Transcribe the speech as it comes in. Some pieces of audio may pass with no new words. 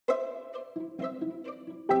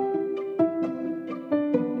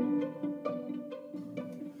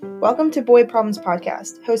Welcome to Boy Problems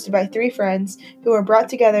Podcast, hosted by three friends who were brought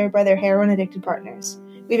together by their heroin-addicted partners.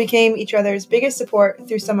 We became each other's biggest support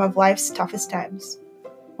through some of life's toughest times.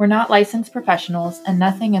 We're not licensed professionals, and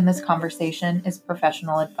nothing in this conversation is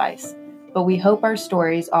professional advice. But we hope our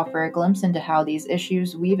stories offer a glimpse into how these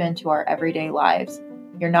issues weave into our everyday lives.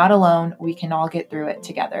 You're not alone. We can all get through it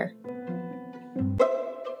together.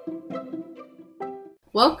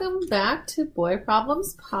 Welcome back to Boy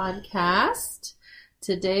Problems Podcast.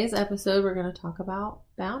 Today's episode, we're going to talk about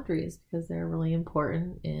boundaries because they're really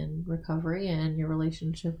important in recovery and your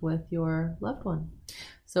relationship with your loved one.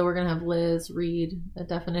 So we're going to have Liz read a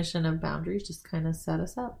definition of boundaries, just kind of set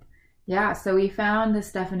us up. Yeah, so we found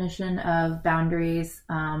this definition of boundaries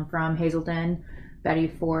from Hazelden Betty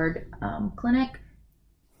Ford Clinic.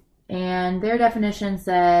 And their definition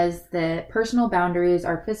says that personal boundaries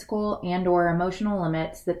are physical and or emotional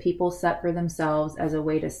limits that people set for themselves as a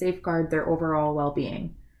way to safeguard their overall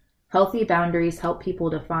well-being. Healthy boundaries help people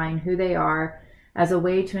define who they are as a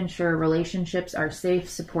way to ensure relationships are safe,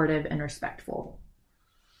 supportive, and respectful.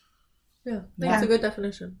 Yeah, I think that's a good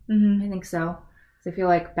definition. Mm-hmm. I think so. I feel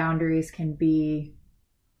like boundaries can be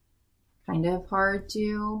kind of hard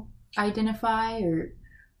to identify, or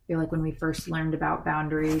I feel like when we first learned about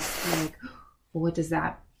boundaries, we're like, well, what does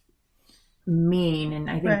that mean? And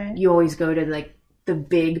I think you always go to like the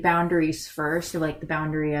big boundaries first, or like the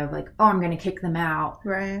boundary of like, oh, I'm going to kick them out.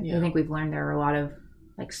 Right. Yeah. I think we've learned there are a lot of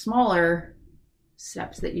like smaller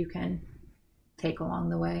steps that you can take along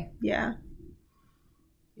the way. Yeah.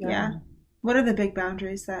 What are the big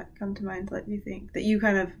boundaries that come to mind that you think that you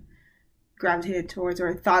kind of gravitated towards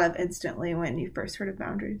or thought of instantly when you first heard of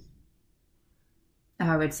boundaries?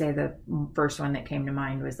 I would say the first one that came to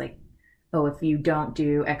mind was like, oh, if you don't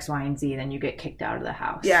do X, Y, and Z, then you get kicked out of the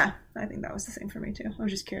house. Yeah, I think that was the same for me too. I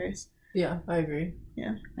was just curious. Yeah, I agree.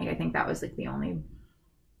 Yeah. Like, I think that was like the only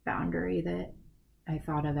boundary that I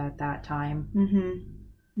thought of at that time.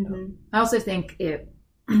 Mm-hmm. Mm-hmm. I also think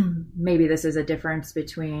maybe this is a difference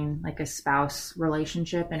between like a spouse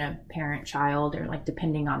relationship and a parent-child, or like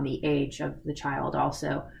depending on the age of the child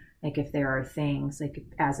also. Like if there are things like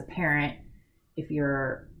as a parent, if you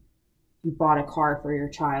bought a car for your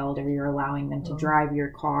child or you're allowing them to drive your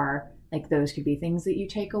car, like those could be things that you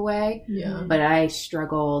take away. Yeah. But I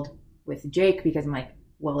struggled with Jake because I'm like,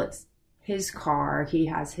 well, it's his car. He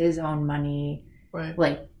has his own money. Right.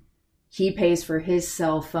 Like he pays for his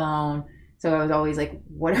cell phone. So I was always like,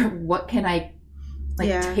 what can I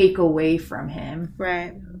take away from him?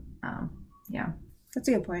 Right. Yeah. That's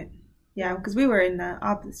a good point. Yeah, because we were in the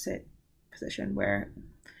opposite position where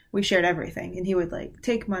we shared everything, and he would like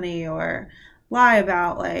take money or lie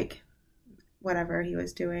about like whatever he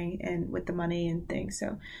was doing and with the money and things.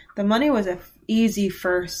 So the money was a easy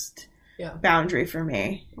first boundary for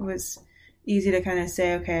me. It was easy to kind of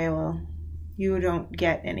say, okay, well, you don't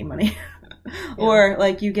get any money. Or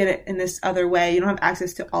like you get it in this other way. You don't have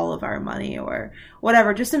access to all of our money or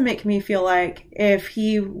whatever, just to make me feel like if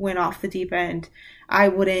he went off the deep end, I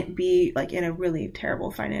wouldn't be like in a really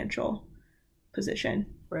terrible financial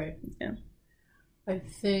position. Right. Yeah. I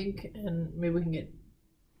think, and maybe we can get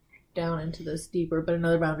down into this deeper, but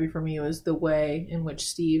another boundary for me was the way in which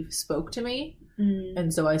Steve spoke to me. Mm-hmm.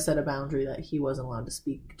 And so I set a boundary that he wasn't allowed to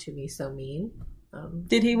speak to me so mean.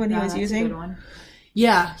 Did he when he was using? A good one.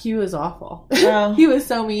 Yeah, he was awful. Oh. He was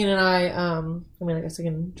so mean, and I guess I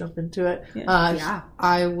can jump into it. Yeah.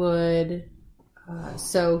 I would,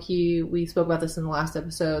 we spoke about this in the last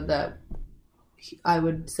episode, that I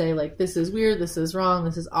would say, like, this is weird, this is wrong,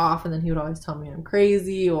 this is off, and then he would always tell me I'm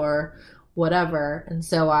crazy or whatever. And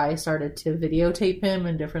so I started to videotape him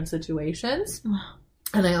in different situations.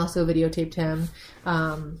 And I also videotaped him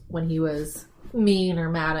when he was mean or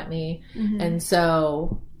mad at me. Mm-hmm. And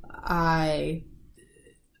so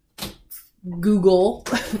Google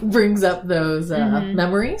brings up those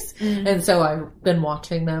memories. Mm-hmm. And so I've been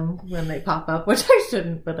watching them when they pop up, which I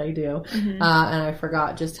shouldn't, but I do. Mm-hmm. And I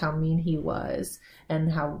forgot just how mean he was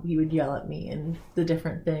and how he would yell at me and the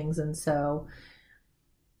different things. And so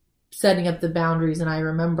setting up the boundaries, and I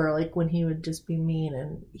remember like when he would just be mean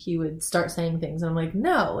and he would start saying things and I'm like,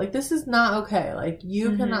 no, like this is not okay, like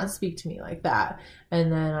you cannot speak to me like that. And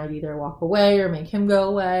then I'd either walk away or make him go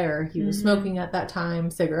away, or he was smoking at that time,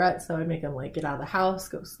 cigarettes, so I'd make him like get out of the house,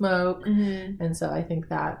 go smoke. And so I think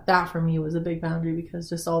that for me was a big boundary, because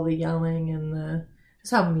just all the yelling and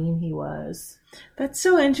just how mean he was. That's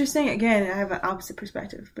so interesting. Again, I have an opposite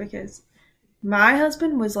perspective, because my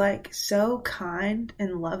husband was like so kind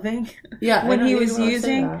and loving Yeah, when I know he you was wanna say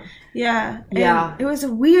using. that. Yeah. And Yeah. it was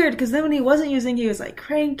weird because then when he wasn't using, he was like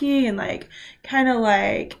cranky and like kind of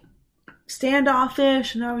like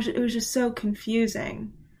standoffish, and it was just so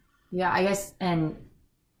confusing. Yeah, I guess, and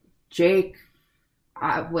Jake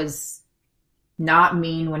was not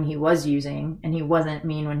mean when he was using, and he wasn't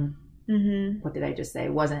mean when, what did I just say?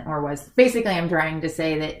 Wasn't or was. Basically, I'm trying to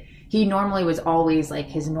say that he normally was always like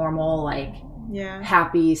his normal, like, Yeah.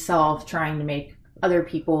 happy self, trying to make other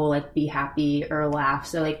people like be happy or laugh.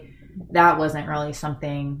 So like that wasn't really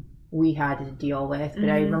something we had to deal with. But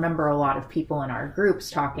I remember a lot of people in our groups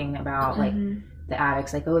talking about like the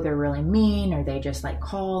addicts, like, oh, they're really mean, or they just like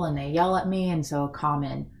call and they yell at me. And so a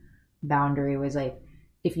common boundary was like,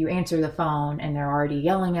 if you answer the phone and they're already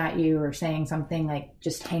yelling at you or saying something, like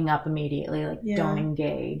just hang up immediately, like don't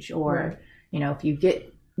engage. Or, Right. you know, if you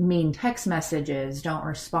get mean text messages, don't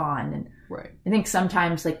respond. And Right. I think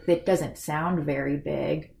sometimes like it doesn't sound very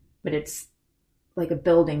big, but it's like a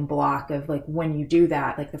building block of like when you do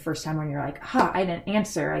that, like the first time when you're like, I didn't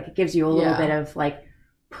answer, like it gives you a little bit of like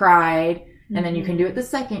pride, and then you can do it the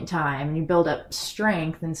second time and you build up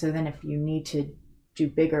strength. And so then if you need to do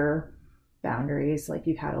bigger boundaries, like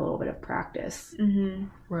you've had a little bit of practice.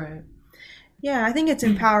 Right. Yeah, I think it's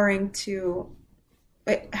empowering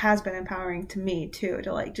it has been empowering to me too,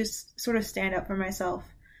 to like just sort of stand up for myself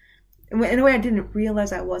in a way I didn't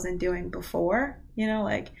realize I wasn't doing before. You know,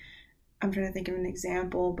 like I'm trying to think of an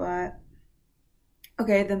example, but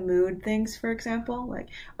okay, the mood things, for example, like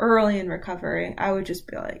early in recovery, I would just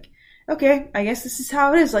be like, okay, I guess this is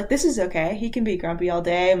how it is. Like, this is okay. He can be grumpy all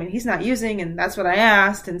day. I mean, he's not using, and that's what I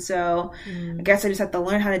asked. And so I guess I just have to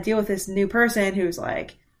learn how to deal with this new person who's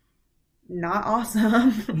like not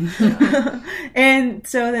awesome. And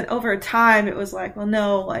so then over time, it was like, well,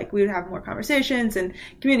 no, like we would have more conversations, and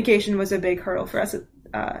communication was a big hurdle for us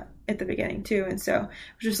at the beginning too. And so it was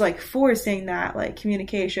just like forcing that like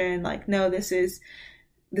communication, like, no, this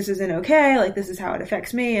isn't okay, like this is how it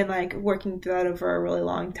affects me, and like working through that over a really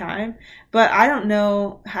long time. But I don't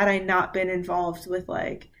know, had I not been involved with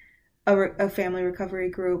like a family recovery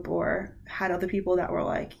group, or had other people that were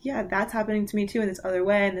like, yeah, that's happening to me too in this other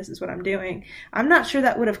way, and this is what I'm doing, I'm not sure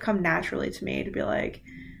that would have come naturally to me to be like,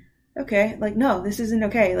 okay, like, no, this isn't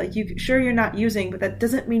okay. Like, you're not using, but that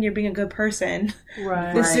doesn't mean you're being a good person.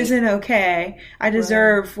 Right. This isn't okay. I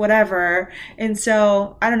deserve whatever. And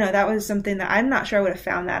so, I don't know, that was something that I'm not sure I would have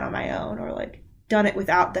found that on my own, or like done it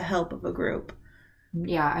without the help of a group.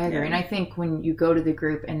 Yeah, I agree. And I think when you go to the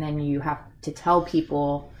group and then you have to tell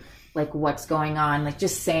people like what's going on, like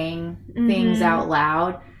just saying things out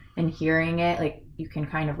loud and hearing it, like you can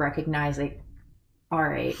kind of recognize like, all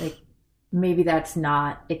right, like maybe that's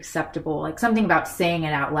not acceptable. Like something about saying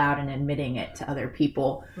it out loud and admitting it to other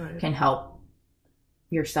people can help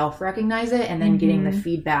yourself recognize it, and then getting the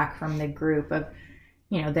feedback from the group of,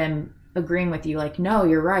 you know, them agreeing with you, like, no,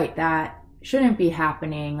 you're right, that shouldn't be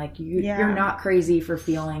happening. Like you're not crazy for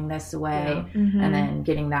feeling this way. And then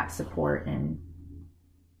getting that support and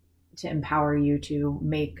to empower you to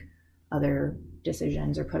make other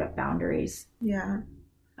decisions or put up boundaries. Yeah.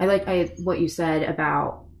 I like what you said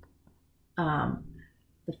about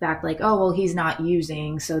the fact like, oh, well, he's not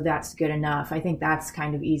using, so that's good enough. I think that's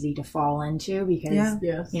kind of easy to fall into because,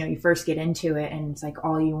 you know, you first get into it and it's like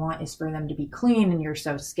all you want is for them to be clean, and you're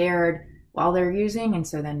so scared while they're using. And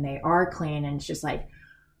so then they are clean and it's just like,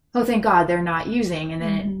 oh, thank God they're not using. And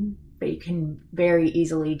then but you can very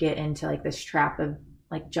easily get into like this trap of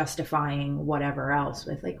like justifying whatever else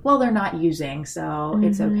with like, well, they're not using, so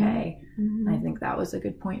it's okay. I think that was a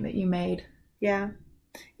good point that you made. Yeah.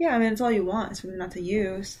 Yeah, I mean, it's all you want is for them not to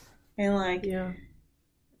use. And like,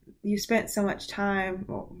 you spent so much time,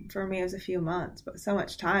 well, for me it was a few months, but so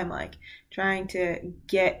much time like trying to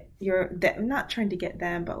get not trying to get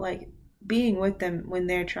them, but like being with them when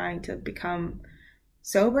they're trying to become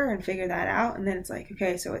sober and figure that out. And then it's like,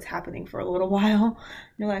 okay, so it's happening for a little while.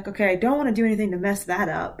 You're like, okay, I don't want to do anything to mess that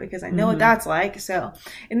up because I know what that's like. So,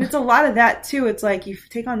 and it's a lot of that too. It's like you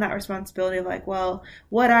take on that responsibility of like, well,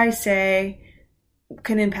 what I say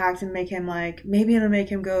can impact and make him like, maybe it'll make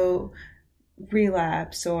him go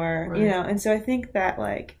relapse or, you know. And so I think that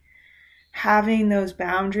like having those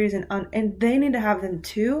boundaries and they need to have them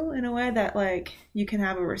too, in a way that like you can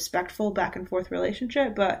have a respectful back and forth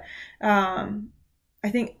relationship. But, I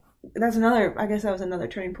think that was another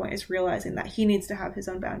turning point, is realizing that he needs to have his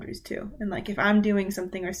own boundaries too. And like, if I'm doing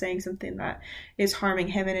something or saying something that is harming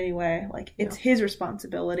him in any way, like it's his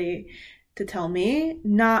responsibility to tell me,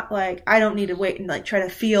 not like, I don't need to wait and like try to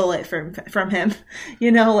feel it from him,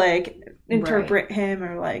 you know, like interpret him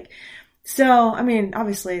or like, so, I mean,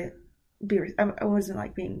 obviously I wasn't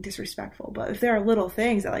like being disrespectful, but if there are little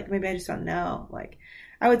things that like maybe I just don't know, like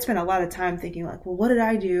I would spend a lot of time thinking like, well, what did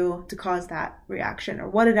I do to cause that reaction, or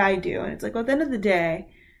what did I do? And it's like, well, at the end of the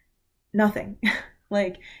day, nothing.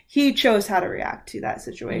 Like he chose how to react to that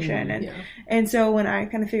situation. And so when I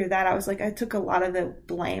kind of figured that out, I was like, I took a lot of the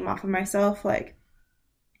blame off of myself. Like,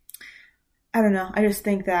 I don't know. I just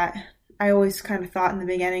think that I always kind of thought in the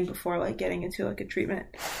beginning before like getting into like a treatment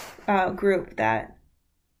group that,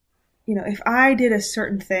 you know, if I did a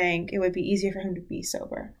certain thing, it would be easier for him to be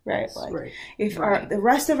sober, right? Like if the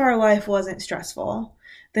rest of our life wasn't stressful,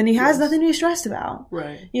 then he has nothing to be stressed about.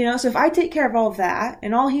 Right. You know, so if I take care of all of that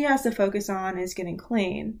and all he has to focus on is getting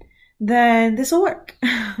clean, then this will work,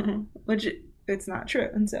 which it's not true.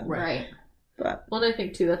 And so, But, well, and I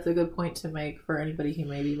think too, that's a good point to make for anybody who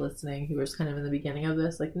may be listening, who was kind of in the beginning of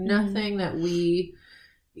this, like nothing that we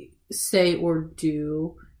say or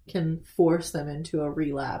do can force them into a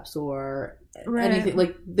relapse or anything.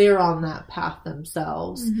 Like they're on that path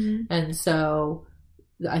themselves. And so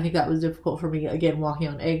I think that was difficult for me, again, walking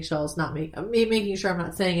on eggshells, making sure I'm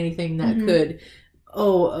not saying anything that could,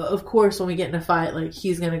 of course, when we get in a fight, like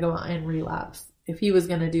he's going to go out and relapse. If he was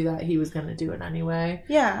going to do that, he was going to do it anyway.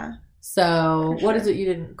 Yeah. So what is it? You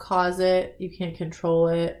didn't cause it, you can't control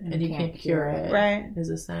it, and you can't cure it. Right. Is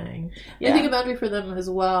a saying. Yeah. I think a boundary for them as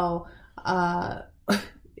well,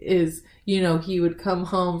 is, you know, he would come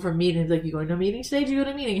home from meetings, like, you going to a meeting today? Did you go to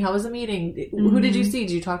a meeting? How was the meeting? Who did you see?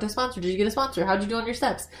 Did you talk to a sponsor? Did you get a sponsor? How'd you do on your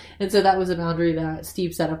steps? And so that was a boundary that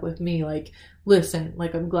Steve set up with me, like, listen,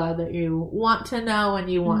 like, I'm glad that you want to know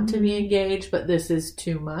and you want to be engaged, but this is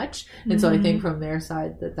too much. And so I think from their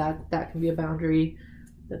side that can be a boundary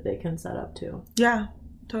that they can set up too. Yeah,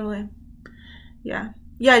 totally. Yeah,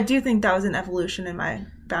 I do think that was an evolution in my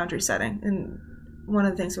boundary setting. And one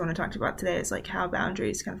of the things we want to talk about today is like how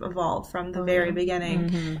boundaries kind of evolved from the very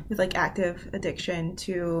beginning with like active addiction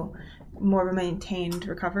to more of a maintained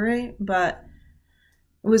recovery. But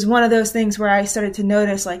it was one of those things where I started to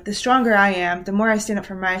notice like the stronger I am, the more I stand up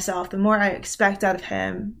for myself, the more I expect out of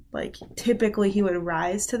him. Like typically he would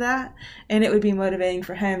rise to that and it would be motivating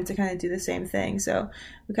for him to kind of do the same thing. So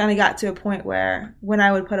we kind of got to a point where when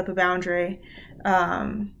I would put up a boundary,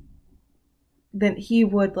 then he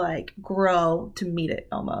would like grow to meet it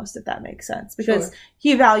almost, if that makes sense, because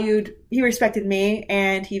he respected me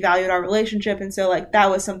and he valued our relationship. And so like that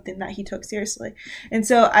was something that he took seriously. And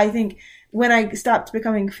so I think when I stopped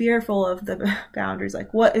becoming fearful of the boundaries,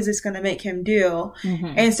 like what is this going to make him do?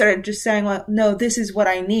 And started just saying, well, no, this is what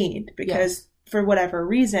I need because for whatever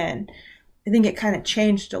reason, I think it kind of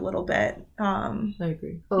changed a little bit. I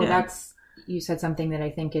agree. Well, you said something that I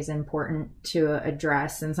think is important to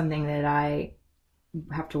address and something that I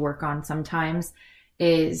have to work on sometimes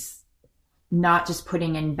is not just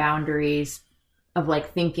putting in boundaries of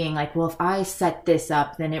like thinking like, well, if I set this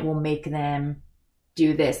up, then it will make them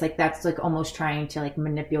do this. Like that's like almost trying to like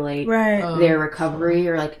manipulate their recovery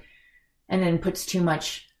or like, and then puts too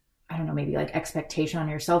much, I don't know, maybe like expectation on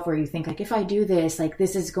yourself where you think like, if I do this, like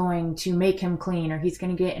this is going to make him clean or he's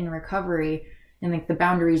going to get in recovery. And like the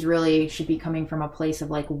boundaries really should be coming from a place of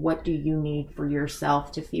like, what do you need for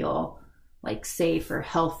yourself to feel like safe or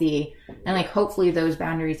healthy? And like hopefully those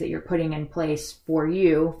boundaries that you're putting in place for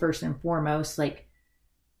you first and foremost like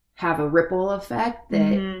have a ripple effect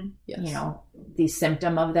that you know the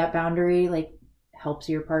symptom of that boundary like helps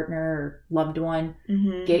your partner or loved one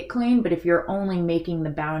get clean. But if you're only making the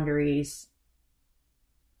boundaries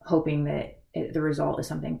hoping that the result is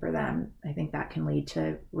something for them, I think that can lead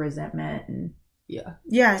to resentment and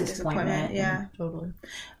disappointment. Totally.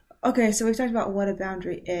 Okay, so we've talked about what a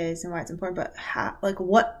boundary is and why it's important, but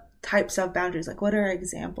what types of boundaries? Like, what are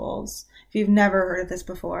examples? If you've never heard of this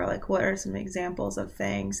before, like, what are some examples of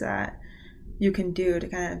things that you can do to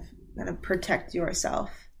kind of protect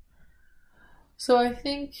yourself? So I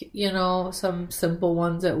think, you know, some simple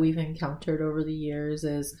ones that we've encountered over the years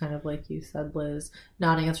is kind of like you said, Liz,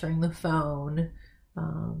 not answering the phone.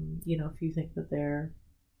 You know, if you think that they're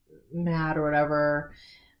mad or whatever.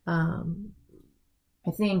 I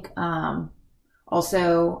think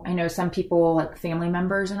also, I know some people, like family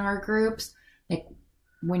members in our groups, like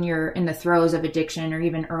when you're in the throes of addiction or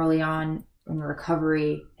even early on in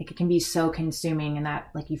recovery, like it can be so consuming and that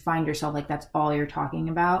like you find yourself like that's all you're talking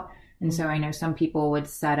about. And so I know some people would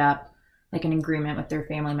set up like an agreement with their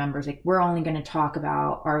family members, like we're only going to talk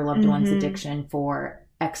about our loved one's addiction for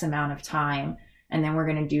X amount of time. And then we're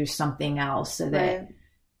going to do something else so that,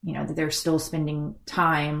 you know, that they're still spending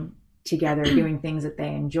time together doing things that they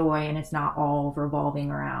enjoy and it's not all revolving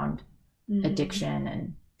around addiction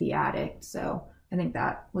and the addict. So I think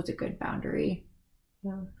that was a good boundary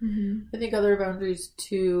Yeah. Mm-hmm. I think other boundaries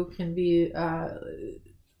too can be,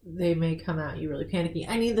 they may come at you really panicky.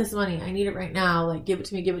 I need this money. I need it right now. Like, give it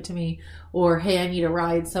to me. Or, hey, I need a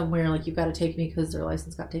ride somewhere. Like, you've got to take me because their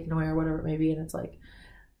license got taken away or whatever it may be. And it's like,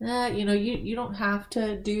 you don't have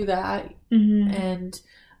to do that. Mm-hmm. And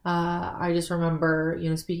I just remember,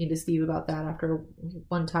 speaking to Steve about that after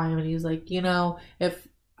one time, and he was like, if,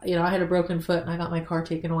 I had a broken foot and I got my car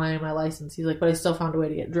taken away and my license, he's like, but I still found a way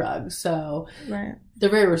to get drugs. So right. They're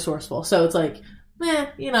very resourceful. So it's like,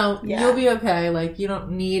 you'll be okay. Like, you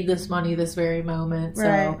don't need this money this very moment. So,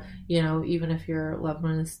 right. Even if your loved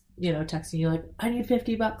one is, texting you like, I need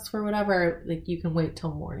 $50 for whatever, like, you can wait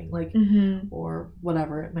till morning, like, mm-hmm. or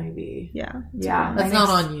whatever it may be. Yeah. Yeah. That's not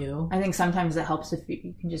on you. I think sometimes it helps if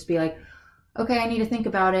you can just be like, okay, I need to think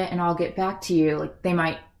about it and I'll get back to you. Like, they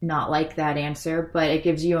might not like that answer, but it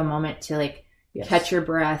gives you a moment to like catch your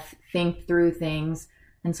breath, think through things.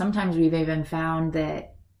 And sometimes we've even found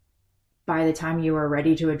that by the time you are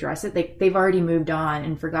ready to address it, they've already moved on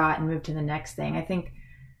and forgot and moved to the next thing. I think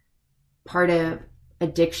part of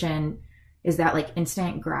addiction is that like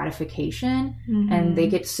instant gratification, mm-hmm. and they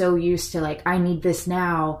get so used to like, I need this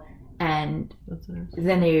now. And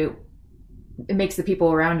then it makes the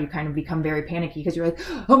people around you kind of become very panicky because you're like,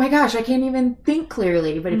 oh my gosh, I can't even think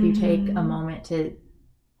clearly. But if you take a moment to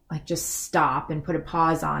like just stop and put a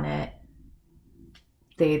pause on it,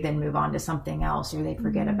 they then move on to something else or they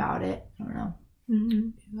forget about it. I don't know.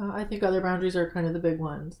 Mm-hmm. I think other boundaries are kind of the big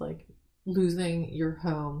ones, like losing your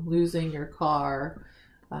home, losing your car.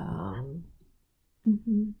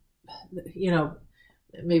 Mm-hmm.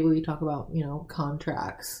 Maybe we talk about,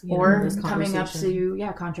 contracts. Or coming up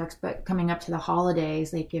to, contracts, but coming up to the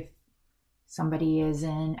holidays, like if somebody is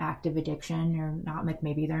in active addiction or not, like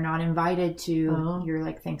maybe they're not invited to your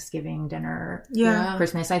like Thanksgiving dinner or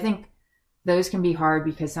Christmas. I think those can be hard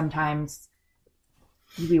because sometimes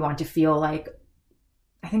we want to feel like,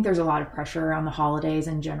 I think there's a lot of pressure around the holidays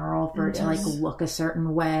in general for it to like look a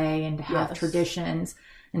certain way and to have traditions.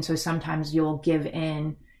 And so sometimes you'll give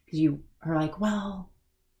in because you are like, well,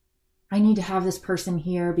 I need to have this person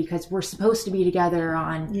here because we're supposed to be together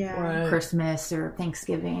on Christmas or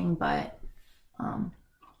Thanksgiving. But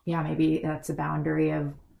maybe that's a boundary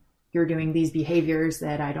of you're doing these behaviors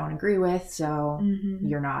that I don't agree with. So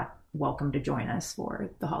you're not welcome to join us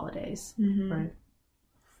for the holidays. Mm-hmm. Right.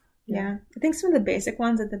 Yeah. I think some of the basic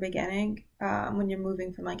ones at the beginning, when you're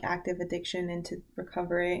moving from like active addiction into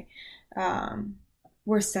recovery,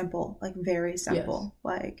 were simple, like very simple.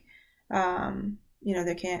 Yes. Like,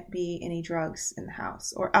 there can't be any drugs in the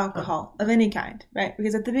house or alcohol of any kind, right?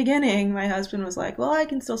 Because at the beginning, my husband was like, well, I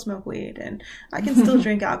can still smoke weed and I can still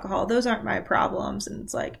drink alcohol. Those aren't my problems. And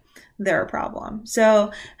it's like, they're a problem.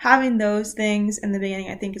 So having those things in the beginning,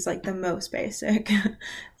 I think is like the most basic.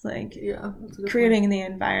 It's like creating the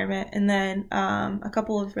environment. And then a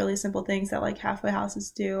couple of really simple things that like halfway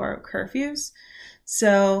houses do are curfews.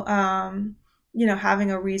 So,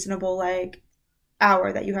 having a reasonable like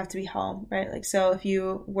hour that you have to be home, right? Like, so if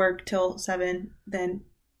you work till 7, then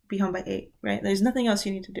be home by 8, right? There's nothing else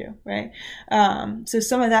you need to do, right? So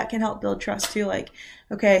some of that can help build trust too. Like,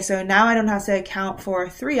 okay, so now I don't have to account for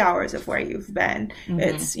 3 hours of where you've been. Mm-hmm.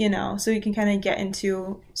 It's, so you can kind of get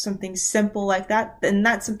into something simple like that. And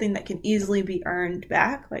that's something that can easily be earned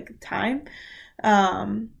back, like time.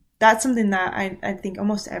 That's something that I think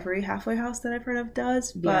almost every halfway house that I've heard of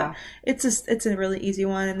does, but it's a really easy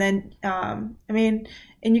one. And then,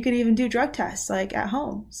 and you could even do drug tests like at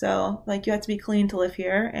home. So like you have to be clean to live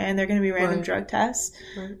here and they're going to be random drug tests.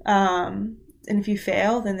 Right. And if you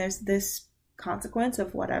fail, then there's this consequence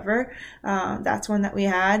of whatever. That's one that we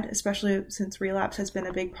had, especially since relapse has been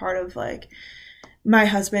a big part of like my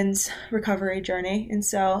husband's recovery journey. And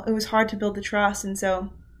so it was hard to build the trust. And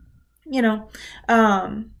so,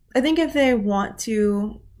 I think if they want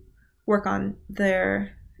to work on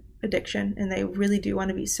their addiction and they really do want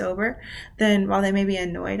to be sober, then while they may be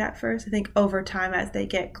annoyed at first, I think over time as they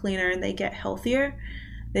get cleaner and they get healthier,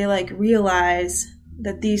 they like realize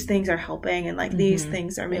that these things are helping and like these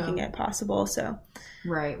things are making it possible. So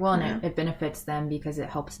right. Well, and it benefits them because it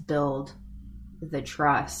helps build the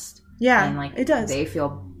trust. Yeah, and like it does. They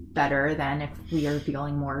feel better than if we are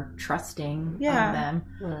feeling more trusting of them.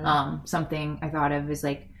 Right. Something I thought of is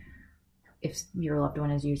like if your loved one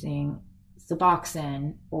is using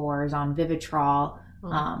Suboxone or is on Vivitrol,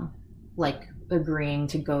 like agreeing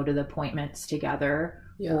to go to the appointments together,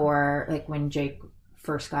 or like when Jake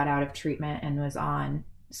first got out of treatment and was on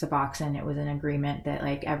Suboxone, it was an agreement that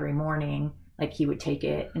like every morning, like he would take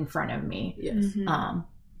it in front of me. Yes.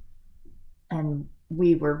 And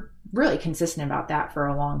we were really consistent about that for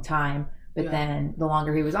a long time. But then the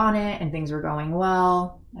longer he was on it and things were going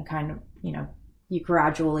well, I kind of, you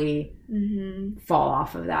gradually fall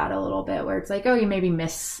off of that a little bit, where it's like, oh, you maybe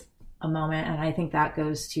miss a moment. And I think that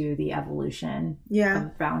goes to the evolution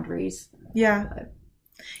of boundaries. Yeah.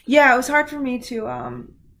 Yeah, it was hard for me to,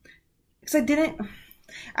 because I didn't,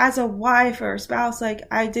 as a wife or a spouse, like,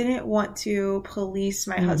 I didn't want to police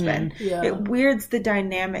my husband. Yeah. It weirds the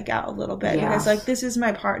dynamic out a little bit because, like, this is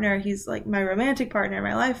my partner. He's, like, my romantic partner,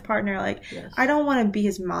 my life partner. Like, I don't want to be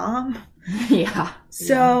his mom. Yeah.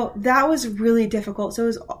 So that was really difficult. So it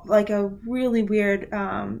was, like, a really weird,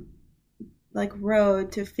 like,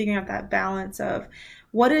 road to figuring out that balance of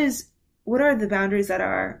what are the boundaries that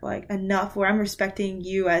are, like, enough where I'm respecting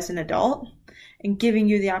you as an adult and giving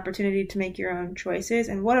you the opportunity to make your own choices,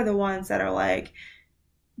 and what are the ones that are like,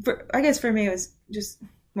 I guess for me it was just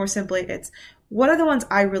more simply, it's what are the ones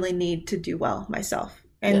I really need to do well myself,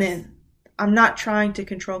 and then I'm not trying to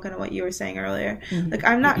control kind of what you were saying earlier. Like,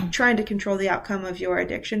 I'm not trying to control the outcome of your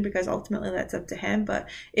addiction, because ultimately that's up to him. But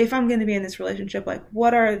if I'm going to be in this relationship, like,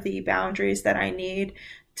 what are the boundaries that I need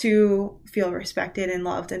to feel respected and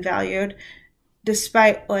loved and valued,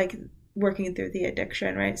 despite, like, working through the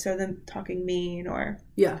addiction, right? So them talking mean or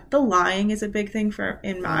the lying is a big thing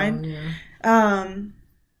in mine. So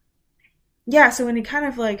when you kind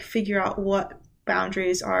of, like, figure out what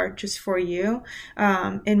boundaries are just for you,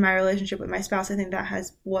 in my relationship with my spouse, I think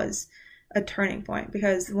that was a turning point,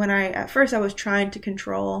 because at first I was trying to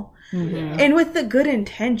control, and with the good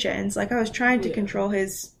intentions, like, I was trying to control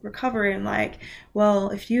his recovery, and, like, well,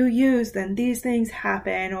 if you use, then these things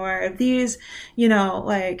happen, or if these,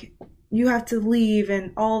 like, you have to leave,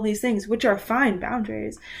 and all these things, which are fine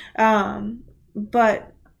boundaries.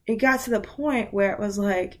 But it got to the point where it was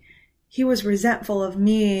like, he was resentful of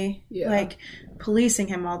me, like, policing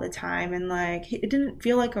him all the time. And, like, it didn't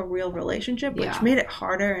feel like a real relationship, which made it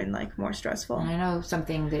harder and, like, more stressful. And I know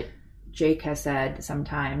something that Jake has said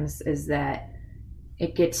sometimes is that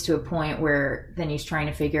it gets to a point where then he's trying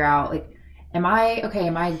to figure out, like, am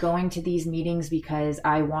I going to these meetings because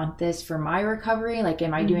I want this for my recovery? Like,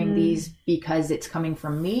 am I doing these because it's coming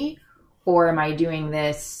from me? Or am I doing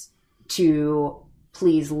this to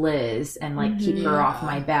please Liz and, like, keep her off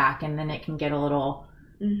my back? And then it can get a little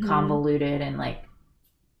convoluted, and, like,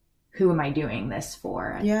 who am I doing this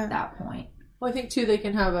for at that point? Well, I think, too, they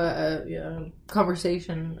can have a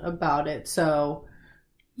conversation about it. So,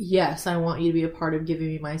 yes, I want you to be a part of giving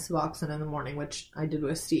me my Suboxone in the morning, which I did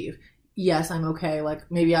with Steve. Yes, I'm okay.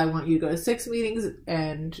 Like, maybe I want you to go to 6 meetings,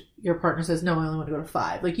 and your partner says, no, I only want to go to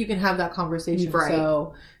 5. Like, you can have that conversation. Right.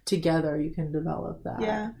 So together you can develop that.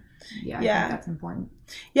 I think that's important.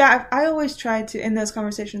 Yeah, I always try to, in those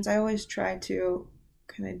conversations, I always try to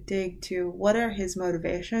kind of dig to what are his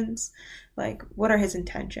motivations? Like, what are his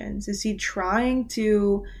intentions? Is he trying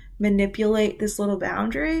to manipulate this little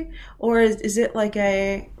boundary? Or is it like is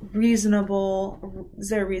there a reasonable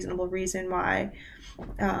reason why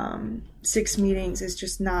 6 meetings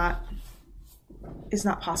is not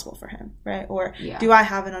possible for him, right? Or do I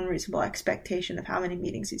have an unreasonable expectation of how many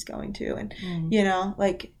meetings he's going to? And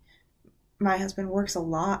like, my husband works a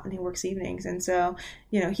lot, and he works evenings, and so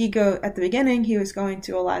at the beginning he was going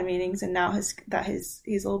to a lot of meetings, and now he's a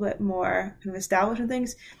little bit more kind of established in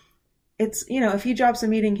things. It's if he drops a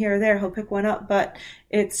meeting here or there, he'll pick one up, but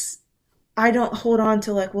I don't hold on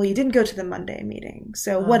to, like, well, you didn't go to the Monday meeting,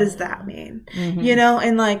 so what does that mean?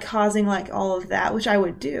 And, like, causing, like, all of that, which I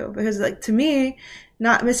would do, because, like, to me,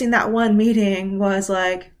 not missing that one meeting was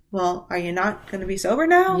like, well, are you not going to be sober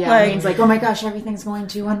now? Yeah, like, it means, like, oh my gosh, everything's going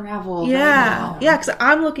to unravel. Yeah, yeah, because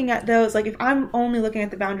I'm looking at those, like, if I'm only looking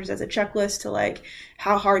at the boundaries as a checklist to, like,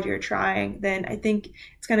 how hard you're trying, then I think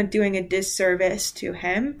it's kind of doing a disservice to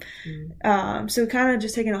him. So kind of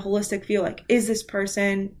just taking a holistic view, like, is this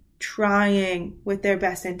person trying with their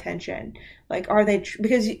best intention? Like, are they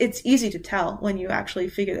because it's easy to tell when you actually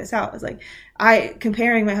figure this out. It's like,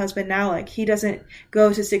 comparing my husband now, like, he doesn't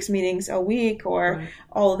go to 6 meetings a week or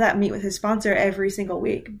all of that, meet with his sponsor every single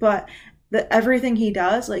week, but everything he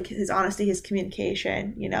does, like, his honesty, his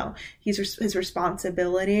communication, his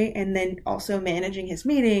responsibility, and then also managing his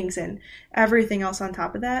meetings and everything else on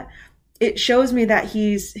top of that, it shows me that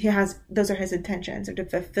those are his intentions, or to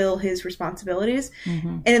fulfill his responsibilities.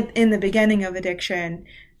 And in the beginning of addiction,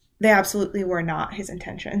 they absolutely were not his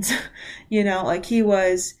intentions. Like, he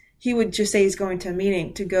would just say he's going to a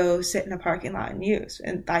meeting to go sit in a parking lot and use.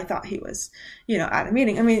 And I thought he was, at a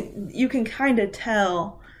meeting. I mean, you can kind of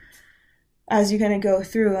tell as you kind of go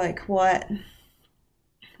through, like, what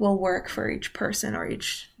will work for each person or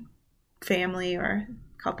each family or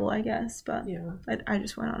couple, I guess. But I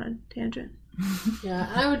just went on a tangent. Yeah,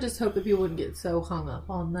 I would just hope that people wouldn't get so hung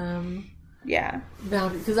up on them. Yeah.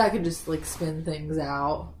 boundary, because I could just like spin things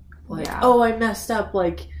out. Like, Yeah. oh, I messed up,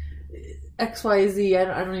 like XYZ.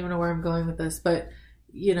 I don't even know where I'm going with this, but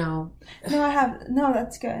you know. No,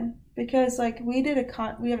 that's good. Because like we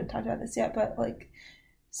haven't talked about this yet, but like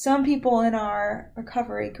some people in our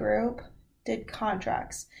recovery group did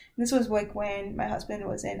contracts. And this was like when my husband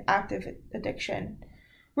was in active addiction.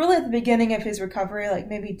 Really at the beginning of his recovery, like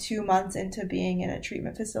maybe 2 months into being in a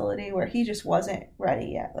treatment facility where he just wasn't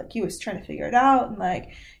ready yet. Like he was trying to figure it out and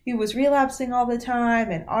like he was relapsing all the time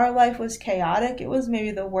and our life was chaotic. It was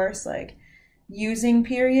maybe the worst like using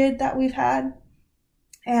period that we've had.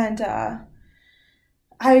 And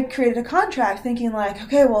I created a contract thinking like,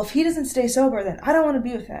 okay, well, if he doesn't stay sober, then I don't want to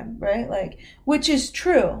be with him, right? Like, which is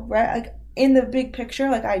true, right? Like in the big picture,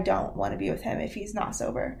 like I don't want to be with him if he's not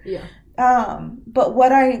sober. Yeah. But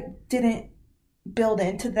what I didn't build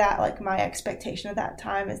into that, like my expectation at that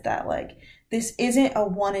time is that like, this isn't a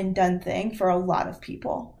one and done thing for a lot of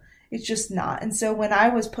people. It's just not. And so when I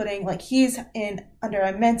was putting, like, he's under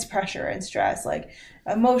immense pressure and stress, like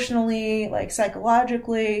emotionally, like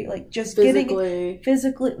psychologically, like just physically,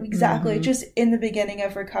 exactly. Mm-hmm. Just in the beginning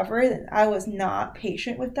of recovery, I was not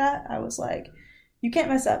patient with that. I was like, you can't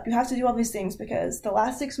mess up. You have to do all these things because the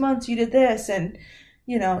last 6 months you did this and,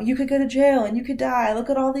 you know, you could go to jail and you could die. Look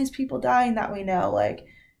at all these people dying that we know, like,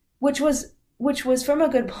 which was from a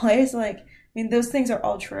good place. Like, I mean, those things are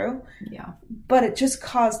all true. Yeah. But it just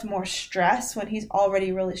caused more stress when he's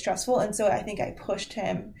already really stressful. And so I think I pushed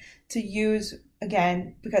him to use,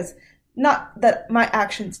 again, because not that my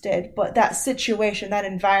actions did, but that situation, that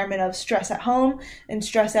environment of stress at home and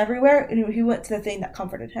stress everywhere, and he went to the thing that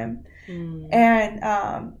comforted him. And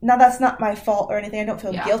now that's not my fault or anything. I don't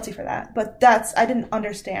feel guilty for that. But I didn't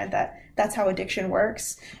understand that that's how addiction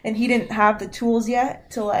works. And he didn't have the tools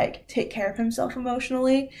yet to like take care of himself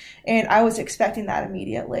emotionally. And I was expecting that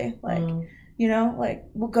immediately. Like, you know, like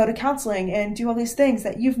we'll go to counseling and do all these things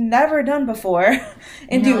that you've never done before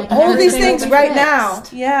and do all these things right now.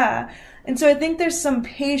 Yeah. And so I think there's some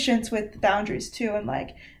patience with boundaries too and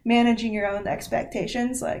like managing your own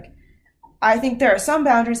expectations. Like, I think there are some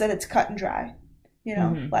boundaries that it's cut and dry, you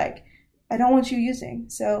know, like I don't want you using.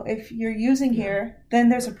 So if you're using here, then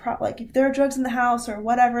there's a problem. Like if there are drugs in the house or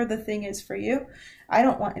whatever the thing is for you, I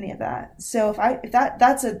don't want any of that. So if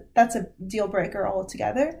that's a deal breaker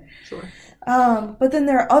altogether. Sure. But then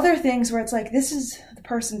there are other things where it's like, this is the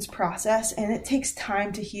person's process and it takes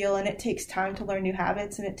time to heal and it takes time to learn new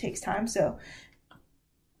habits and it takes time. So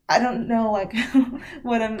I don't know, like,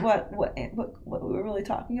 what we were really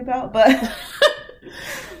talking about, but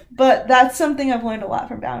but that's something I've learned a lot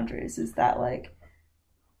from boundaries is that, like,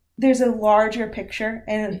 there's a larger picture,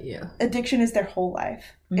 and addiction is their whole life.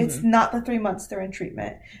 Mm-hmm. It's not the 3 months they're in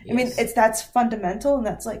treatment. Yes. I mean, that's fundamental, and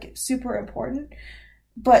that's, like, super important,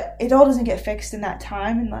 but it all doesn't get fixed in that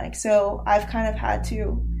time, and, like, so I've kind of had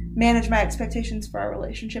to manage my expectations for our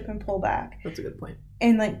relationship and pull back. That's a good point.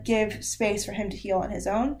 And like give space for him to heal on his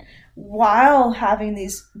own while having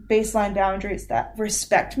these baseline boundaries that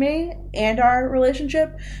respect me and our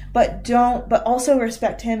relationship, but also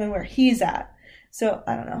respect him and where he's at. So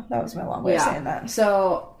I don't know. That was my long way of saying that.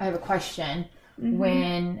 So I have a question. Mm-hmm.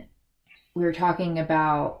 When we were talking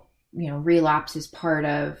about, you know, relapse is part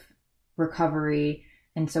of recovery.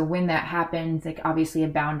 And so when that happens, like obviously a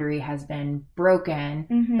boundary has been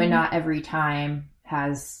broken, but not every time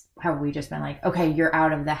have we just been like, okay, you're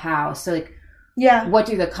out of the house. So like, what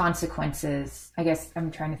do the consequences? I guess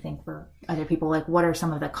I'm trying to think for other people, like what are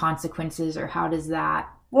some of the consequences or how does that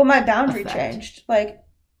Well, my boundary changed, like,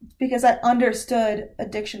 because I understood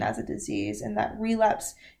addiction as a disease and that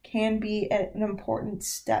relapse can be an important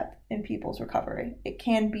step in people's recovery. It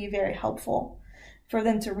can be very helpful for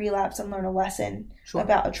them to relapse and learn a lesson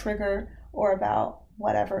about a trigger or about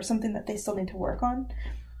whatever, something that they still need to work on.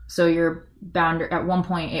 So your boundary, at one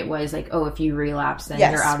point it was like, oh, if you relapse, then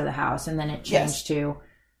you're out of the house. And then it changed to,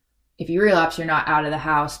 if you relapse, you're not out of the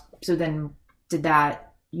house. So then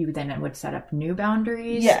you then would set up new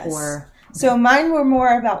boundaries? Yes. Or, so mine were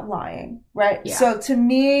more about lying, right? Yeah. So to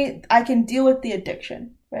me, I can deal with the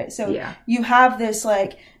addiction, right? So you have this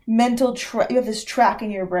like mental, you have this track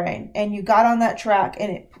in your brain and you got on that track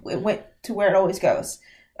and it went to where it always goes.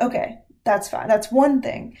 Okay. That's fine. That's one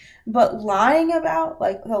thing. But lying about,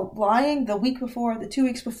 like, lying the week before, the 2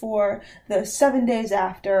 weeks before, the 7 days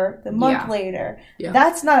after, the month later,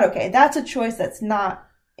 that's not okay. That's a choice that's not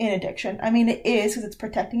in addiction. I mean, it is because it's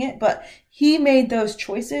protecting it, but he made those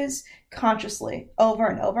choices consciously over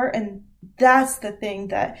and over, and that's the thing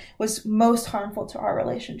that was most harmful to our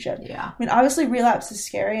relationship. Yeah. I mean, obviously relapse is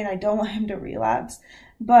scary, and I don't want him to relapse,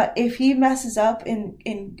 but if he messes up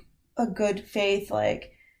in a good faith, like,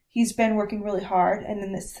 he's been working really hard, and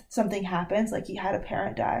then something happens, like he had a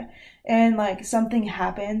parent die, and like something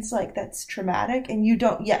happens like that's traumatic, and you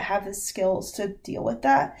don't yet have the skills to deal with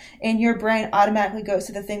that, and your brain automatically goes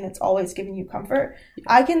to the thing that's always giving you comfort. Yeah.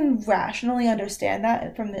 I can rationally understand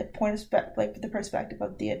that from the the perspective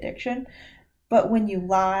of the addiction, but when you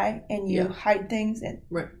lie and you hide things, and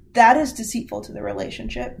that is deceitful to the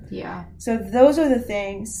relationship. Yeah. So those are the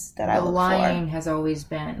things that I look for. The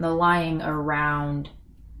lying around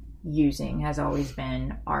using has always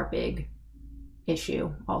been our big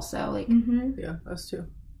issue also, like yeah, us too.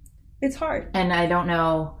 It's hard, and I don't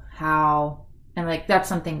know how, and like that's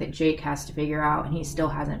something that Jake has to figure out, and he still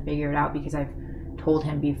hasn't figured out, because I've told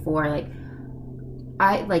him before, like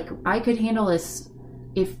I could handle this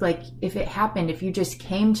if it happened, if you just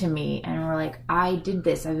came to me and were like, I did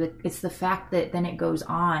this. It's the fact that then it goes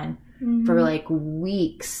on for like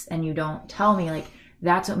weeks and you don't tell me, like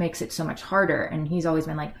that's what makes it so much harder. And he's always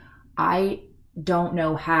been like, I don't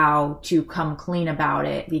know how to come clean about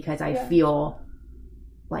it because I feel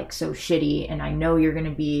like so shitty and I know you're going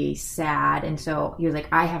to be sad. And so he was like,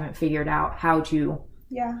 I haven't figured out how to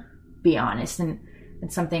be honest. And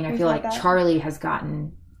it's something I feel like Charlie has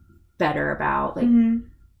gotten better about. Like,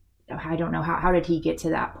 I don't know, how did he get to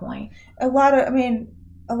that point? A lot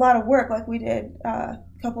of work. Like we did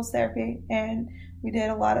couples therapy, and we did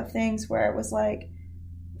a lot of things where it was like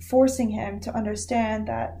forcing him to understand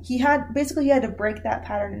that he had to break that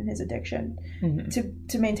pattern in his addiction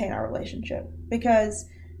to maintain our relationship. Because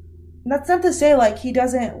that's not to say like he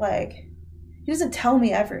doesn't tell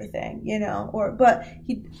me everything, you know, but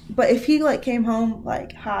if he like came home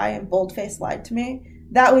like high and bold-faced lied to me,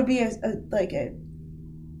 that would be a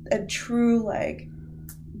true like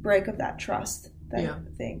break of that trust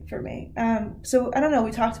thing for me. So I don't know,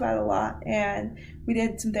 we talked about it a lot, and we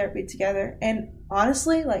did some therapy together, and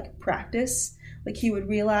honestly, like practice, like he would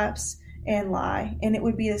relapse and lie, and it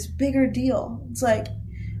would be this bigger deal. It's like,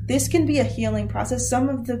 this can be a healing process. Some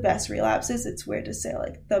of the best relapses, it's weird to say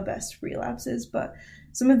like the best relapses, but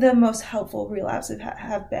some of the most helpful relapses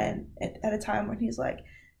have been at a time when he's like,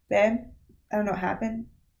 babe, I don't know what happened.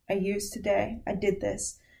 I used today. I did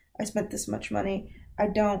this. I spent this much money. I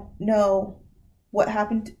don't know what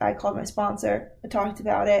happened. I called my sponsor. I talked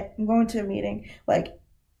about it. I'm going to a meeting. Like,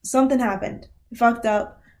 something happened. I fucked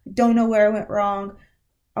up. I don't know where I went wrong.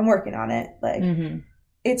 I'm working on it. Like,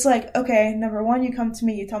 it's like, okay, number one, you come to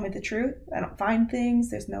me, you tell me the truth. I don't find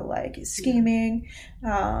things. There's no like scheming.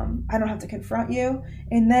 I don't have to confront you.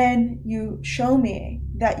 And then you show me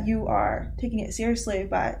that you are taking it seriously,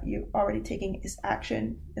 but you already taking this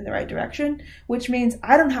action in the right direction, which means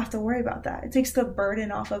I don't have to worry about that. It takes the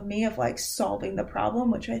burden off of me of like solving the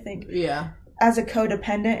problem, which I think as a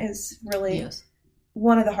codependent is really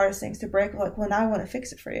one of the hardest things to break. Like, well, now I want to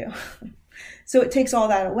fix it for you. So it takes all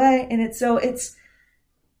that away. And it's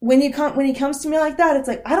when he comes to me like that, it's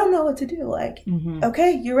like, I don't know what to do. Like,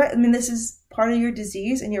 okay, you're right. I mean, this is part of your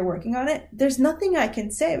disease and you're working on it. There's nothing I can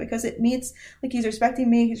say because it means like he's respecting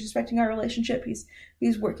me. He's respecting our relationship.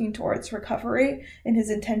 He's working towards recovery and his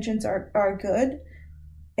intentions are good.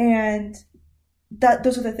 And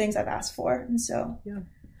those are the things I've asked for. And so,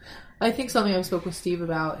 I think something I spoke with Steve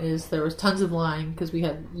about is there was tons of lying because we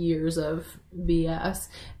had years of BS.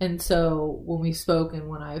 And so when we spoke and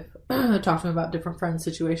when I've talked to him about different friends'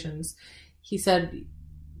 situations, he said,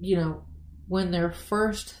 you know, when their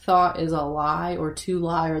first thought is a lie or to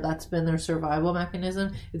lie, or that's been their survival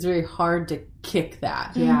mechanism, it's very hard to kick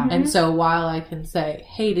that. Yeah. And so while I can say,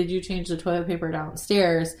 hey, did you change the toilet paper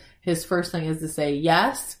downstairs? His first thing is to say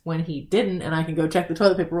yes when he didn't, and I can go check the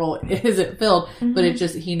toilet paper roll. Isn't filled, but it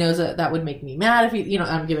just, he knows that would make me mad if he, you know,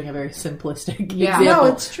 I'm giving a very simplistic example. No,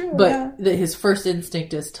 it's true. But his first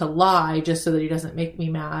instinct is to lie just so that he doesn't make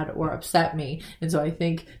me mad or upset me. And so I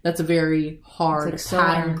think that's a very hard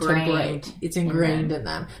pattern to break. It's ingrained in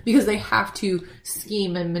them because they have to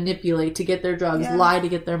scheme and manipulate to get their drugs, lie to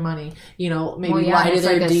get their money, you know, maybe lie to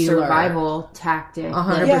their dealer. Survival tactic.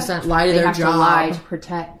 100% lie to their job. They have to lie to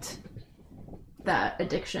protect that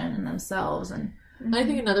addiction in themselves. And I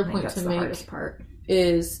think another point to make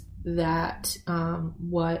is that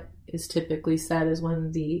what is typically said is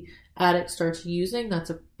when the addict starts using, that's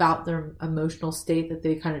about their emotional state that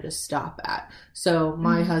they kind of just stop at. So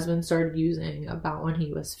my husband started using about when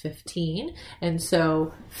he was 15, and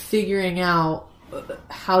so figuring out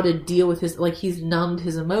how to deal with his, like, he's numbed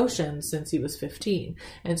his emotions since he was 15.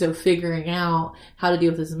 And so figuring out how to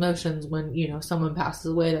deal with his emotions when, you know, someone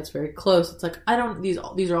passes away that's very close, it's like,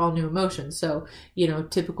 these are all new emotions. So, you know,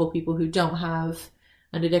 typical people who don't have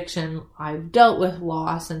an addiction. I've dealt with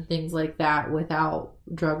loss and things like that without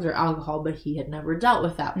drugs or alcohol, but he had never dealt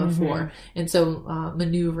with that before. Mm-hmm. And so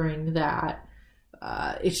maneuvering that,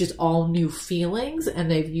 it's just all new feelings,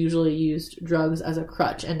 and they've usually used drugs as a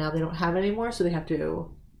crutch, and now they don't have it anymore, so they have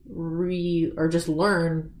to just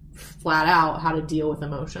learn flat out how to deal with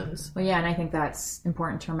emotions. Well, yeah, and I think that's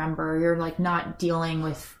important to remember. You're like not dealing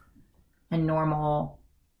with a normal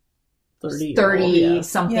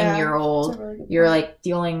 30-something-year-old. Really you're like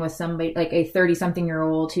dealing with somebody like a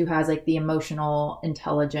 30-something-year-old who has like the emotional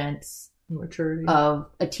intelligence maturity of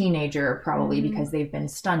a teenager, probably because they've been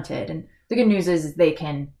stunted. And the good news is they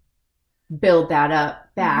can build that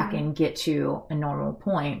up back and get to a normal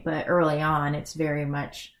point. But early on, it's very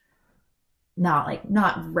much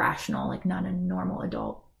not rational, like not a normal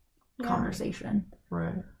adult conversation.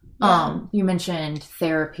 Right. You mentioned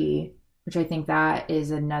therapy, which I think that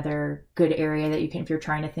is another good area that you can, if you're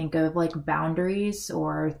trying to think of like boundaries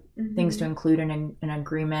or things to include in an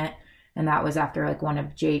agreement. And that was after like one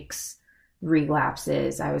of Jake's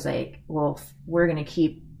relapses. I was like, well, if we're going to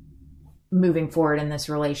keep moving forward in this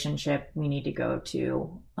relationship, we need to go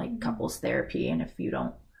to like couples therapy. And if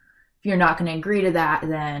you're not going to agree to that,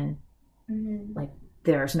 then like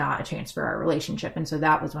there's not a chance for our relationship. And so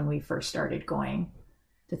that was when we first started going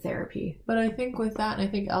to therapy. But I think with that, and I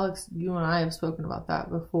think Alex, you and I have spoken about that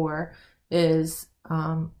before, is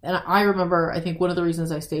and I remember, I think one of the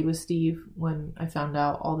reasons I stayed with Steve when I found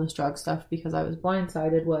out all this drug stuff, because I was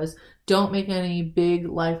blindsided, was don't make any big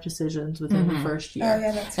life decisions within the first year. Oh,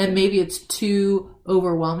 yeah, that's and maybe it's too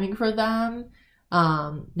overwhelming for them.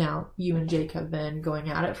 Now you and Jake have been going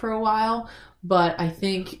at it for a while, but I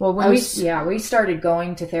think when we started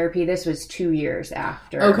going to therapy, this was 2 years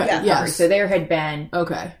after. Okay. Yes. So there had been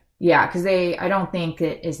Yeah, because I don't think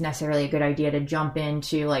it is necessarily a good idea to jump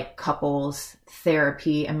into like couples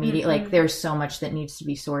therapy immediately. Like there's so much that needs to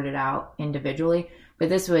be sorted out individually.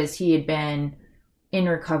 But he had been in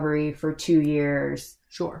recovery for 2 years.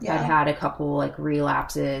 Sure. Had a couple like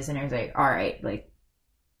relapses, and I was like, all right, like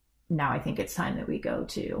now I think it's time that we go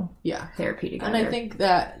to therapy together. And I think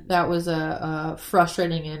that was a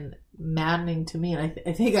frustrating and maddening to me. And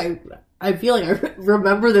I think I feel like I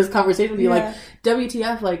remember this conversation with you, like,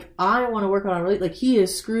 WTF, like, I want to work on like, he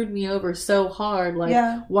has screwed me over so hard.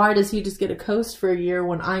 Like, why does he just get a coast for a year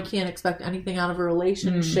when I can't expect anything out of a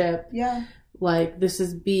relationship? Yeah. Like, this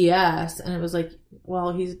is BS. And it was like,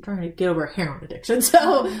 well, he's trying to get over heroin addiction.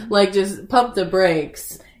 So, like, just pump the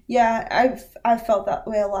brakes. Yeah, I've felt that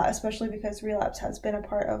way a lot, especially because relapse has been a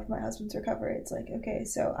part of my husband's recovery. It's like, okay,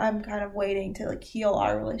 so I'm kind of waiting to like heal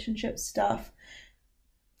our relationship stuff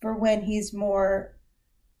for when he's more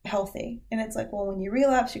healthy. And it's like, well, when you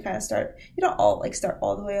relapse, you kind of start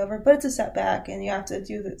all the way over, but it's a setback and you have to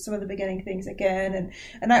do some of the beginning things again.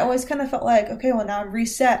 And I always kind of felt like, okay, well, now I'm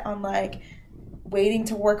reset on like waiting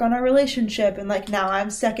to work on our relationship. And like, now I'm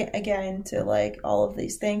second again to like all of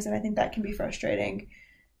these things. And I think that can be frustrating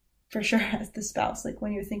for sure as the spouse, like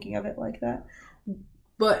when you're thinking of it like that.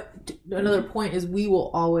 But another point is we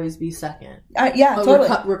will always be second. Totally.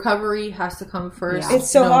 Recovery has to come first. Yeah. It's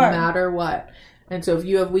so hard. No matter what. And so if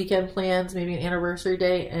you have weekend plans, maybe an anniversary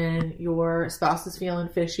date, and your spouse is feeling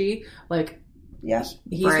fishy, like,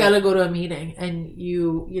 he's got to go to a meeting, and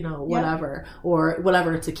whatever. Or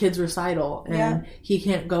whatever, it's a kid's recital, and he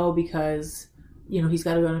can't go because he's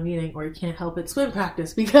got to go to a meeting, or he can't help it swim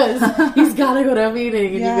practice because he's got to go to a meeting,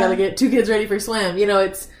 and you've got to get 2 kids ready for swim.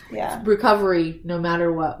 It's recovery, no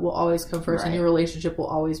matter what, will always come first, and your relationship will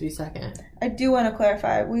always be second. I do want to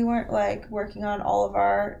clarify, we weren't like working on all of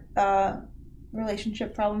our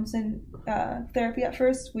relationship problems in therapy at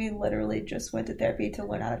first. We literally just went to therapy to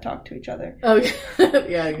learn how to talk to each other. Oh,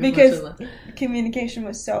 yeah. Because communication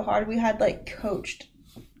was so hard. We had like coached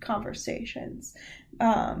conversations.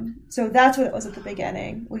 So that's what it was at the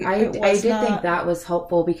beginning. I did think that was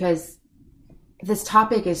helpful because this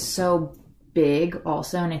topic is so big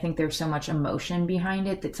also, and I think there's so much emotion behind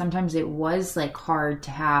it that sometimes it was like hard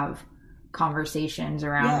to have conversations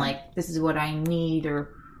around like, this is what I need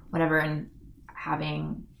or whatever. And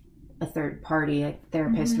having a third party, a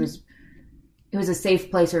therapist, it was a safe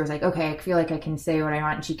place where it was like, okay, I feel like I can say what I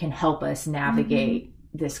want and she can help us navigate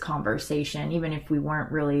this conversation, even if we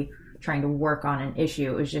weren't really trying to work on an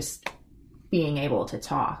issue. It was just being able to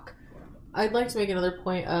talk. I'd like to make another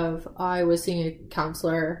point of, I was seeing a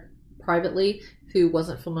counselor privately who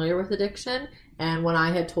wasn't familiar with addiction, and when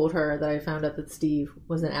I had told her that I found out that Steve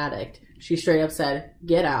was an addict, she straight up said,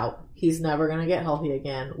 get out. He's never going to get healthy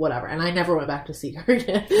again, whatever. And I never went back to see her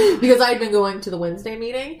again because I'd been going to the Wednesday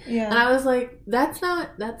meeting. Yeah. And I was like, that's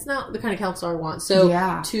not the kind of counselor I want. So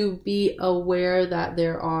to be aware that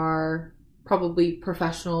there are probably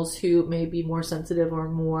professionals who may be more sensitive or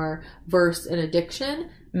more versed in addiction.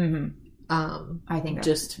 I think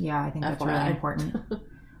I think that's FYI. really important.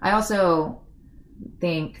 I also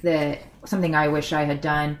think that something I wish I had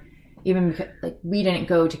done, even because, like, we didn't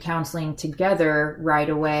go to counseling together right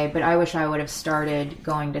away, but I wish I would have started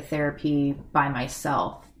going to therapy by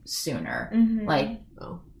myself sooner. Like,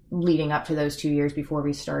 leading up to those 2 years before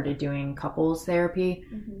we started doing couples therapy.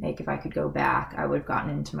 Like, if I could go back, I would have gotten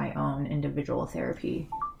into my own individual therapy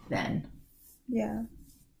then. Yeah.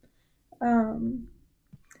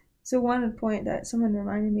 So one point that someone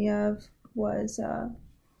reminded me of was,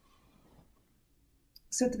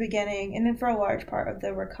 so at the beginning, and then for a large part of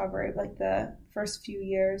the recovery, like the first few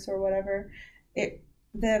years or whatever,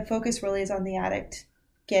 the focus really is on the addict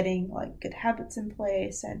getting like good habits in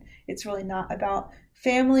place, and it's really not about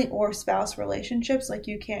family or spouse relationships. Like,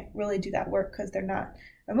 you can't really do that work because they're not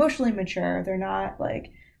emotionally mature. They're not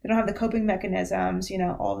like, they don't have the coping mechanisms, you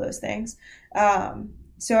know, all those things.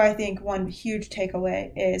 So I think one huge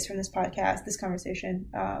takeaway is from this podcast, this conversation,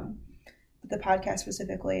 the podcast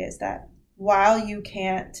specifically, is that while you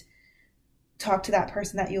can't talk to that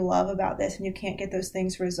person that you love about this and you can't get those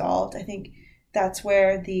things resolved, I think that's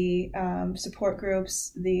where the support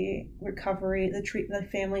groups, the recovery, the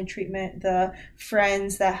family treatment, the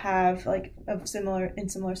friends that have like in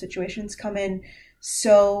similar situations come in,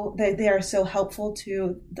 so they are so helpful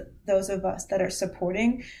to those of us that are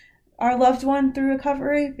supporting our loved one through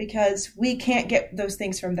recovery, because we can't get those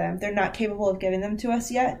things from them. They're not capable of giving them to us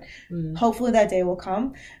yet. Hopefully that day will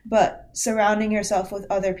come. But surrounding yourself with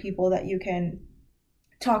other people that you can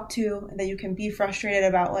talk to, and that you can be frustrated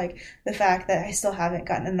about, like the fact that I still haven't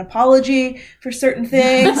gotten an apology for certain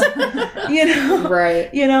things, you know,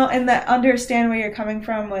 Right. You know, and that understand where you're coming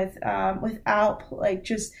from without like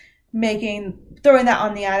just throwing that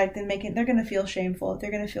on the addict and they're going to feel shameful. They're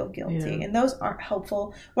going to feel guilty. And those aren't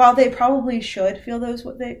helpful. While they probably should feel those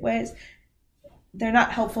ways, they're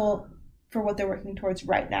not helpful for what they're working towards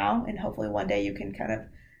right now. And hopefully one day you can kind of,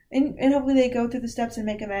 and hopefully they go through the steps and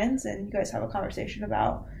make amends, and you guys have a conversation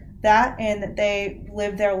about that, and that they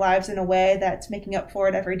live their lives in a way that's making up for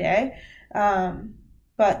it every day.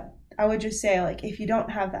 But I would just say, like, if you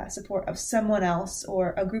don't have that support of someone else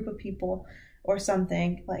or a group of people or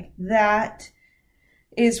something, like, that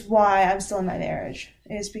is why I'm still in my marriage,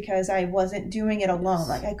 is because I wasn't doing it alone.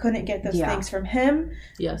 Like, I couldn't get those things from him,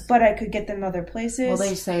 but I could get them other places. Well,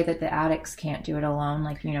 they say that the addicts can't do it alone.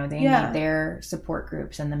 Like, you know, they need their support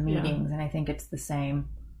groups and the meetings, and I think it's the same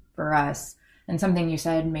for us. And something you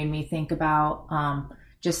said made me think about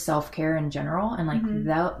just self-care in general, and like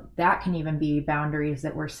that can even be boundaries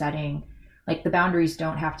that we're setting. Like, the boundaries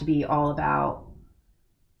don't have to be all about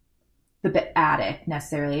the addict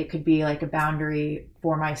necessarily. It could be like a boundary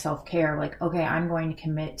for my self-care. Like, okay, I'm going to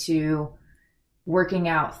commit to working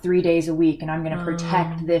out 3 days a week, and I'm going to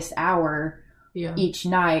protect this hour each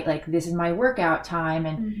night. Like, this is my workout time.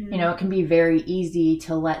 And, you know, it can be very easy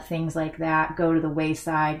to let things like that go to the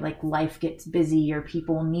wayside. Like, life gets busy or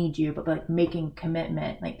people need you, but like making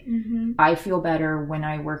commitment, like I feel better when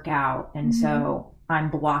I work out. And so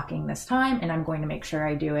I'm blocking this time, and I'm going to make sure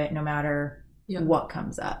I do it no matter what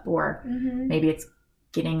comes up. Or maybe it's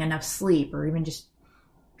getting enough sleep, or even just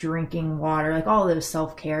drinking water, like all those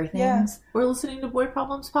self-care things. Or listening to Boy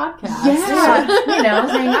Problems podcast. You know,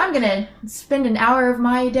 saying, I'm gonna spend an hour of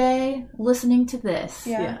my day listening to this.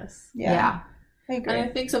 I agree. And I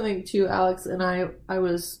think something too, Alex, and I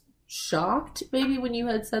was shocked maybe when you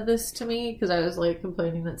had said this to me, because I was like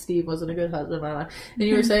complaining that Steve wasn't a good husband, and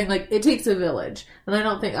you were saying like it takes a village. And I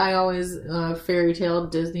don't think I always fairy tale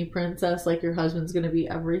Disney princess like your husband's going to be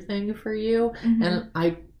everything for you, and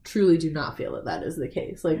I truly do not feel that that is the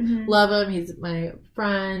case. Like, love him, he's my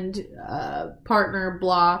friend, partner,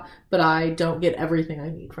 blah, but I don't get everything I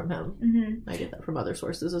need from him. I get that from other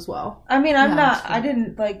sources as well. I mean, I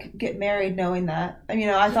didn't like get married knowing that. I mean,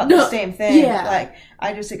 I thought the same thing. Like,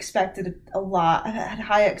 I just expected a lot. I had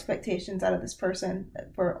high expectations out of this person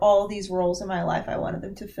for all these roles in my life I wanted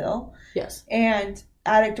them to fill. And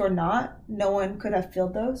addict or not, no one could have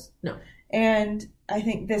filled those. And I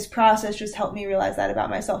think this process just helped me realize that about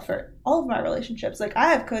myself for all of my relationships. Like, I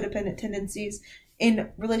have codependent tendencies in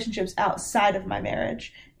relationships outside of my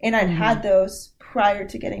marriage, and I'd had those prior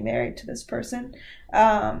to getting married to this person.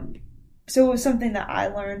 So it was something that I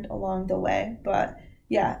learned along the way. But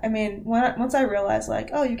yeah, I mean, once I realized,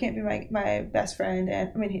 like, oh, you can't be my best friend, and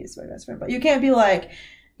I mean, he's my best friend, but you can't be like,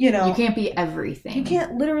 you know, you can't be everything. You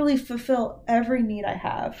can't literally fulfill every need I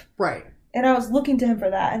have. And I was looking to him for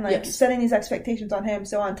that and, like, Yes. setting these expectations on him.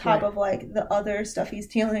 So on top Right. of, like, the other stuff he's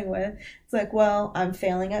dealing with, it's like, well, I'm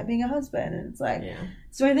failing at being a husband. And it's like, Yeah.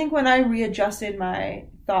 so I think when I readjusted my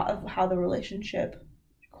thought of how the relationship,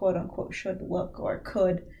 quote unquote, should look or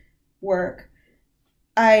could work,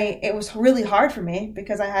 it was really hard for me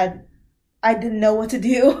because I didn't know what to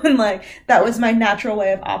do. And, like, that was my natural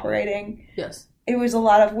way of operating. Yes. It was a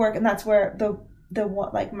lot of work. And that's where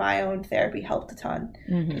like my own therapy helped a ton.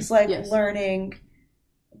 Mm-hmm. It's like Yes. learning,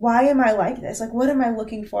 why am I like this? Like, what am I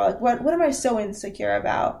looking for? Like, what am I so insecure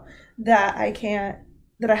about that I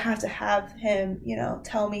have to have him, you know,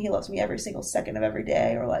 tell me he loves me every single second of every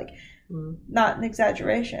day, or, like, not an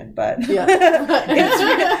exaggeration, but Yeah.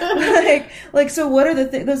 it's like, so what are the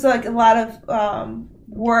things? There's, like, a lot of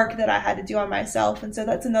work that I had to do on myself. And so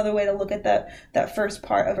that's another way to look at that first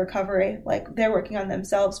part of recovery. Like, they're working on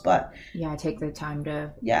themselves, but Yeah, take the time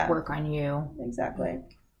to yeah, work on you. exactly.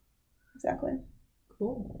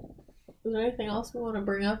 Cool. Is there anything else we want to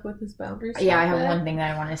bring up with this boundaries? Yeah, I have topic? one thing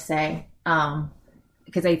that I want to say.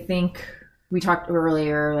 Because I think we talked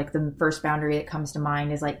earlier, like the first boundary that comes to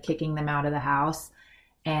mind is like kicking them out of the house.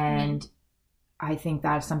 And I think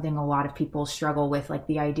that's something a lot of people struggle with, like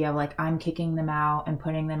the idea of like, I'm kicking them out and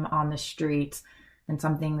putting them on the streets. And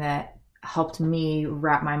something that helped me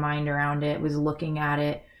wrap my mind around it was looking at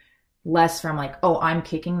it less from like, oh, I'm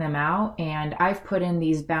kicking them out and I've put in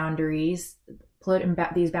these boundaries,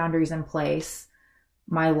 these boundaries in place.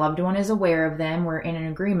 My loved one is aware of them. We're in an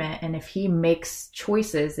agreement. And if he makes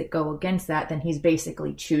choices that go against that, then he's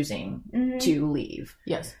basically choosing to leave.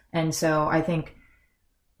 Yes. And so I think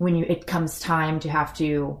when it comes time to have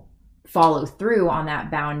to follow through on that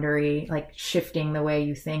boundary, like shifting the way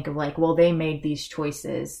you think of like, well, they made these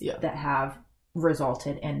choices that have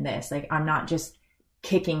resulted in this. Like, I'm not just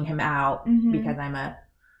kicking him out because I'm a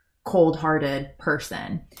cold-hearted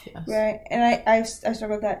person. Yes. Right. And I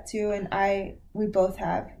struggle with that too. And we both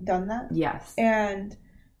have done that. Yes. And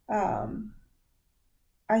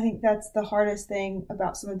I think that's the hardest thing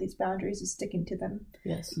about some of these boundaries is sticking to them.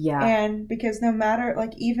 Yes. Yeah. And because no matter,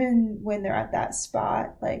 like, even when they're at that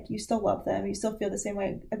spot, like, you still love them, you still feel the same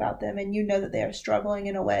way about them, and you know that they are struggling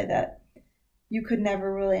in a way that you could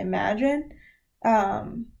never really imagine.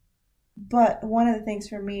 But one of the things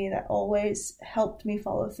for me that always helped me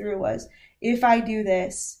follow through was, if I do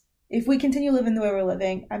this, if we continue living the way we're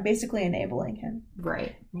living, I'm basically enabling him.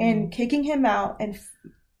 Right. And kicking him out and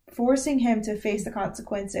forcing him to face the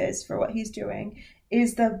consequences for what he's doing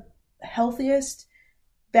is the healthiest,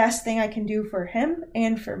 best thing I can do for him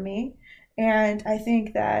and for me. And I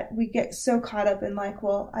think that we get so caught up in like,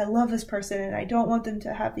 well, I love this person and I don't want them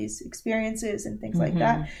to have these experiences and things like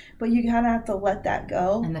that. But you kind of have to let that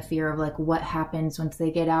go. And the fear of like, what happens once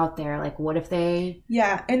they get out there? Like, what if they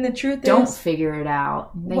and the truth don't is, figure it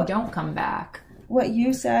out? They don't come back. What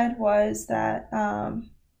you said was that,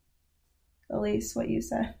 Elise, what you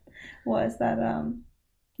said was that,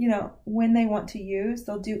 you know, when they want to use,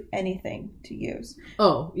 they'll do anything to use.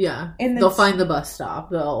 Oh, yeah. And they'll find the bus stop.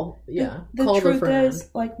 They'll, the call truth the friend. is,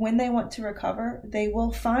 like, when they want to recover, they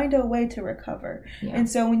will find a way to recover. Yeah. And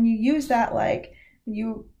so when you use that, like,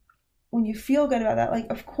 when you feel good about that, like,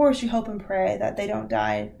 of course you hope and pray that they don't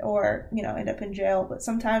die or, you know, end up in jail. But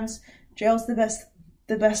sometimes jail's the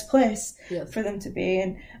best place for them to be.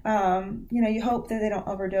 And, you know, you hope that they don't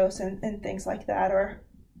overdose and things like that, or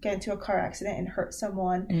get into a car accident and hurt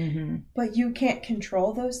someone. But you can't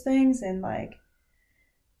control those things, and like,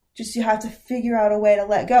 just you have to figure out a way to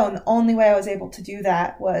let go. And the only way I was able to do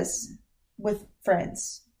that was with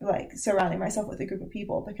friends, like surrounding myself with a group of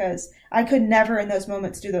people, because I could never in those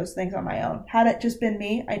moments do those things on my own. Had it just been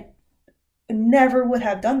me, I never would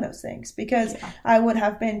have done those things, because I would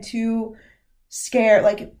have been too scared.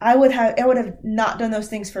 Like, I would have not done those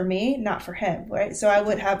things for me, not for him, right? So I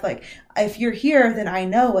would have, like, if you're here, then I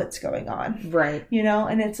know what's going on, Right. you know?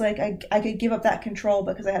 And it's like I could give up that control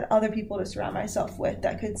because I had other people to surround myself with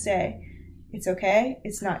that could say, it's okay,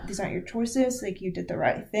 these aren't your choices, like, you did the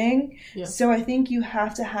right thing. So I think you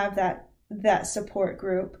have to have that support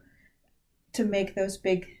group to make those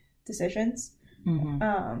big decisions.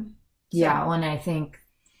 Yeah, well, and I think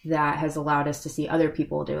that has allowed us to see other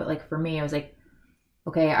people do it. Like, for me, I was like,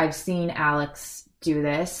 okay, I've seen Alex do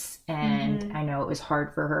this, and I know it was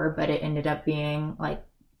hard for her, but it ended up being like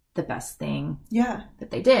the best thing that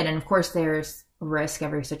they did. And of course, there's risk.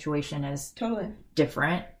 Every situation is totally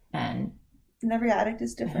different, and every addict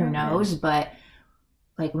is different. Who knows? But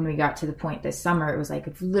like, when we got to the point this summer, it was like,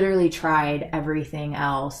 I've literally tried everything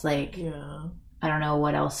else. Like, I don't know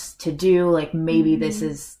what else to do. Like, maybe this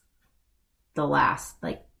is the last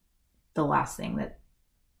thing that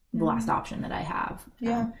the last option that I have.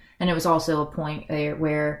 Yeah. And it was also a point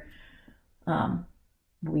where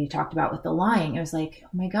we talked about with the lying. It was like, oh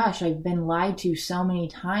my gosh, I've been lied to so many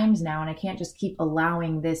times now, and I can't just keep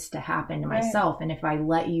allowing this to happen to myself. And if I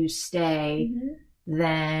let you stay,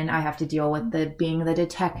 then I have to deal with being the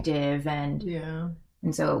detective. And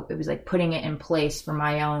so it was like putting it in place for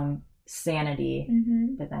my own sanity,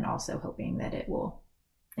 but then also hoping that it will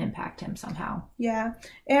impact him somehow. Yeah.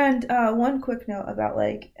 And one quick note about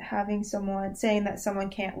like having someone saying that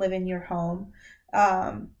someone can't live in your home.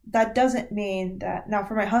 That doesn't mean that, now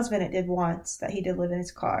for my husband it did once, that he did live in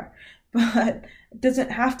his car, but it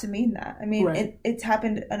doesn't have to mean that. I mean, it's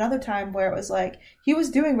happened another time where it was like he was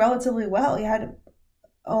doing relatively well. He had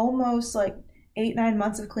almost like 8-9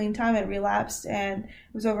 months of clean time and relapsed, and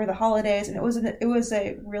it was over the holidays, and it was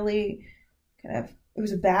a really kind of, it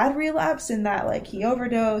was a bad relapse in that like he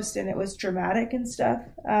overdosed and it was dramatic and stuff.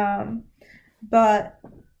 But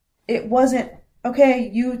it wasn't, okay,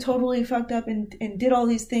 you totally fucked up and did all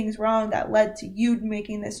these things wrong that led to you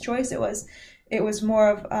making this choice. It was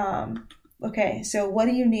more of, okay, so what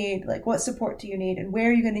do you need? Like, what support do you need? And where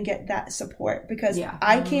are you going to get that support? Because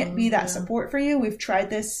I can't be that support for you. We've tried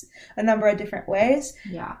this a number of different ways.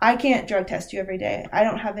 Yeah. I can't drug test you every day. I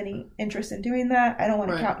don't have any interest in doing that. I don't want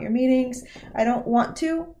to count your meetings. I don't want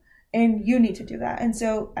to. And you need to do that. And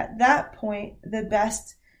so at that point, the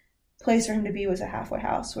best place for him to be was a halfway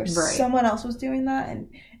house where someone else was doing that.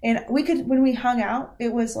 And we could, when we hung out,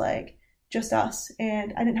 it was like just us,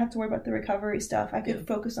 and I didn't have to worry about the recovery stuff. I could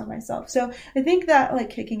focus on myself. So I think that like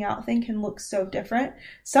kicking out thing can look so different.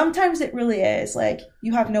 Sometimes it really is like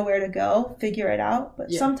you have nowhere to go, figure it out.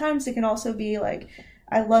 But sometimes it can also be like,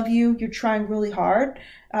 I love you, you're trying really hard,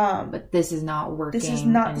 but this is not working. This is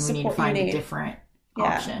not the support we need to find a different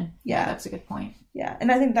option. Yeah, that's a good point. Yeah, and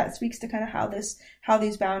I think that speaks to kind of how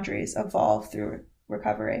these boundaries evolve through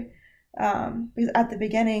recovery. Because at the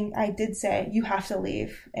beginning, I did say, you have to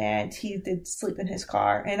leave, and he did sleep in his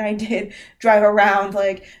car, and I did drive around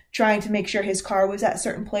like trying to make sure his car was at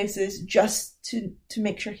certain places just to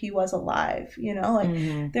make sure he was alive, you know,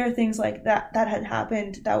 like there are things like that had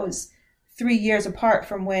happened. That was 3 years apart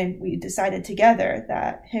from when we decided together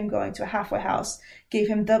that him going to a halfway house gave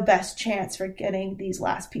him the best chance for getting these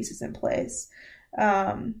last pieces in place.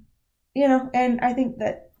 You know, and I think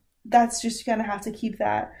that's just gonna have to keep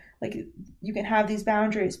that. Like, you can have these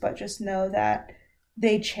boundaries, but just know that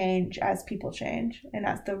they change as people change and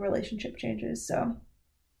as the relationship changes. So,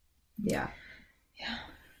 yeah.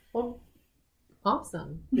 Well,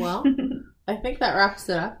 awesome. Well, I think that wraps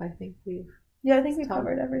it up. I think we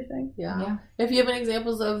covered everything. Yeah. If you have any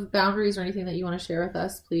examples of boundaries or anything that you want to share with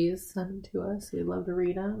us, please send them to us. We'd love to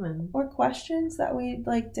read them. Or questions that we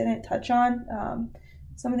like didn't touch on.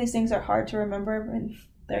 Some of these things are hard to remember, and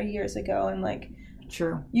they're years ago, and like.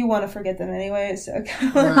 True. You want to forget them anyway, so you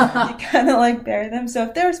kind of like bury them. So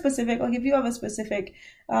if they're specific, like if you have a specific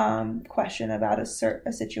question about a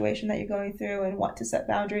situation that you're going through and want to set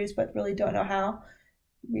boundaries but really don't know how,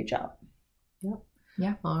 reach out. Yep.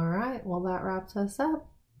 Yeah. All right. Well, that wraps us up.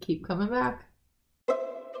 Keep coming back.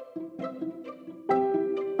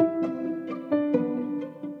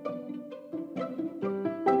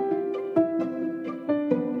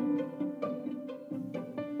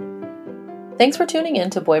 Thanks for tuning in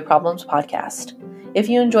to Boy Problems Podcast. If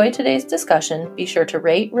you enjoyed today's discussion, be sure to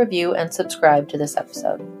rate, review, and subscribe to this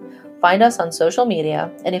episode. Find us on social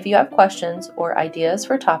media, and if you have questions or ideas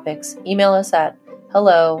for topics, email us at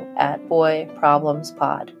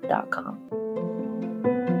hello@boyproblemspod.com.